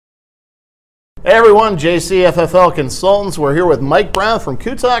Hey everyone, JC FFL Consultants. We're here with Mike Brown from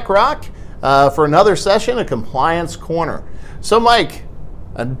Kutak Rock for another session of Compliance Corner. So Mike,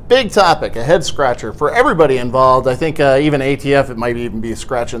 a big topic, a head scratcher for everybody involved. I think even ATF, it might even be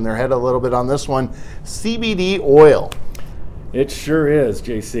scratching their head a little bit on this one. CBD oil. It sure is,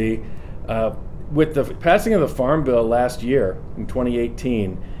 JC. With the passing of the Farm Bill last year, in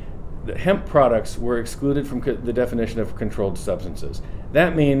 2018, the hemp products were excluded from the definition of controlled substances.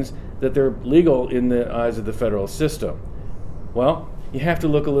 That means that they're legal in the eyes of the federal system. Well, you have to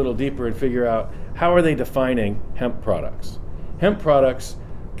look a little deeper and figure out, how are they defining hemp products? Hemp products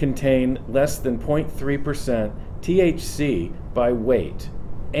contain less than 0.3% THC by weight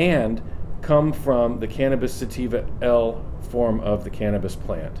and come from the Cannabis sativa L form of the cannabis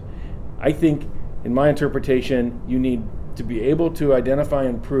plant. I think, in my interpretation, you need to be able to identify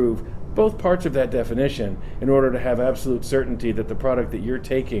and prove both parts of that definition in order to have absolute certainty that the product that you're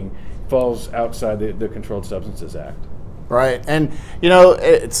taking falls outside the Controlled Substances Act. Right, and you know,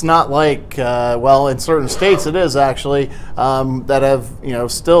 it's not like, well, in certain states it is actually, that have, you know,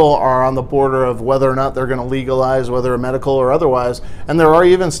 still are on the border of whether or not they're going to legalize, whether medical or otherwise. And there are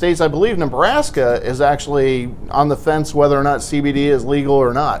even states, I believe Nebraska is actually on the fence whether or not CBD is legal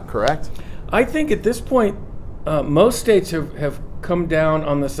or not, correct? I think at this point, most states have come down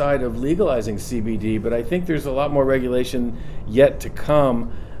on the side of legalizing CBD, but I think there's a lot more regulation yet to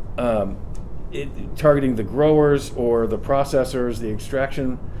come, targeting the growers or the processors, the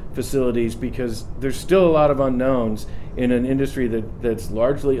extraction facilities, because there's still a lot of unknowns in an industry that's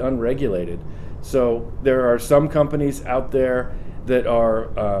largely unregulated. So there are some companies out there that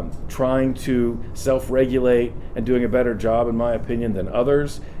are trying to self-regulate and doing a better job, in my opinion, than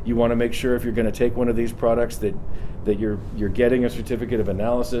others. You want to make sure, if you're going to take one of these products, that you're getting a certificate of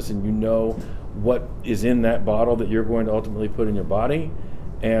analysis and you know what is in that bottle that you're going to ultimately put in your body.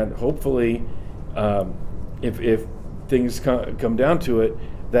 And hopefully, if things come down to it,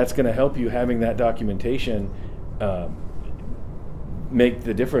 that's going to help you, having that documentation make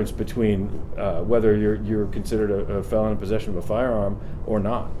the difference between whether you're considered a felon in possession of a firearm or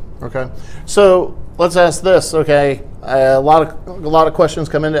not. Okay, so let's ask this. Okay, a lot of questions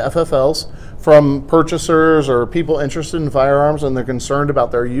come into FFLs from purchasers or people interested in firearms, and they're concerned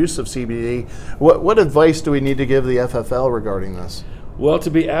about their use of CBD. What advice do we need to give the FFL regarding this? Well,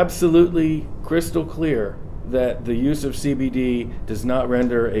 to be absolutely crystal clear that the use of CBD does not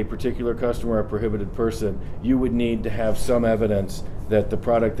render a particular customer a prohibited person, you would need to have some evidence that the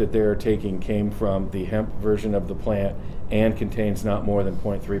product that they're taking came from the hemp version of the plant and contains not more than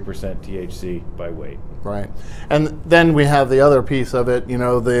 0.3% THC by weight. Right. And then we have the other piece of it, you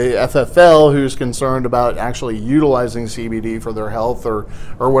know, the FFL, who's concerned about actually utilizing CBD for their health or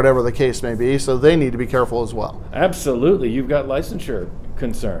whatever the case may be, so they need to be careful as well. Absolutely. You've got licensure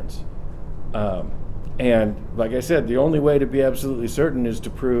concerns. And like I said, the only way to be absolutely certain is to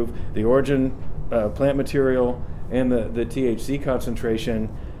prove the origin, plant material, and the THC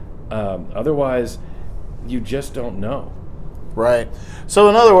concentration. Otherwise, you just don't know. Right. So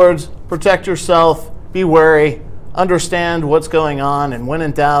in other words, protect yourself, be wary, understand what's going on, and when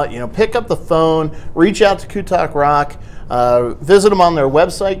in doubt, you know, pick up the phone, reach out to Kutak Rock, visit them on their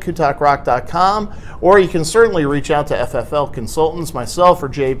website, kutakrock.com, or you can certainly reach out to FFL Consultants, myself or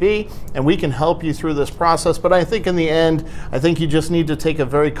JB, and we can help you through this process. But I think in the end, I think you just need to take a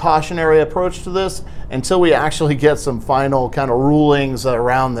very cautionary approach to this until we actually get some final kind of rulings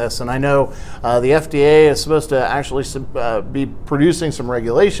around this. And I know the FDA is supposed to actually be producing some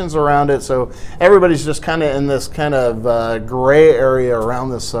regulations around it, so everybody's just kind of in this kind of gray area around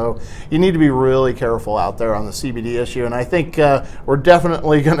this. So you need to be really careful out there on the CBD issue. And I think we're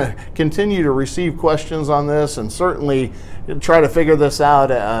definitely going to continue to receive questions on this, and certainly try to figure this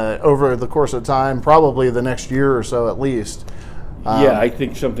out over the course of time, probably the next year or so at least. Yeah, I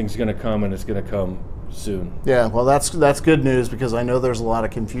think something's going to come, and it's going to come soon. Yeah, well, that's good news, because I know there's a lot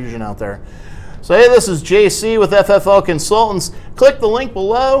of confusion out there. So hey, this is JC with FFL Consultants. Click the link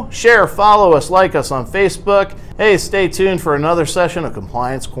below, share, follow us, like us on Facebook. Hey, stay tuned for another session of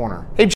Compliance Corner. Hey.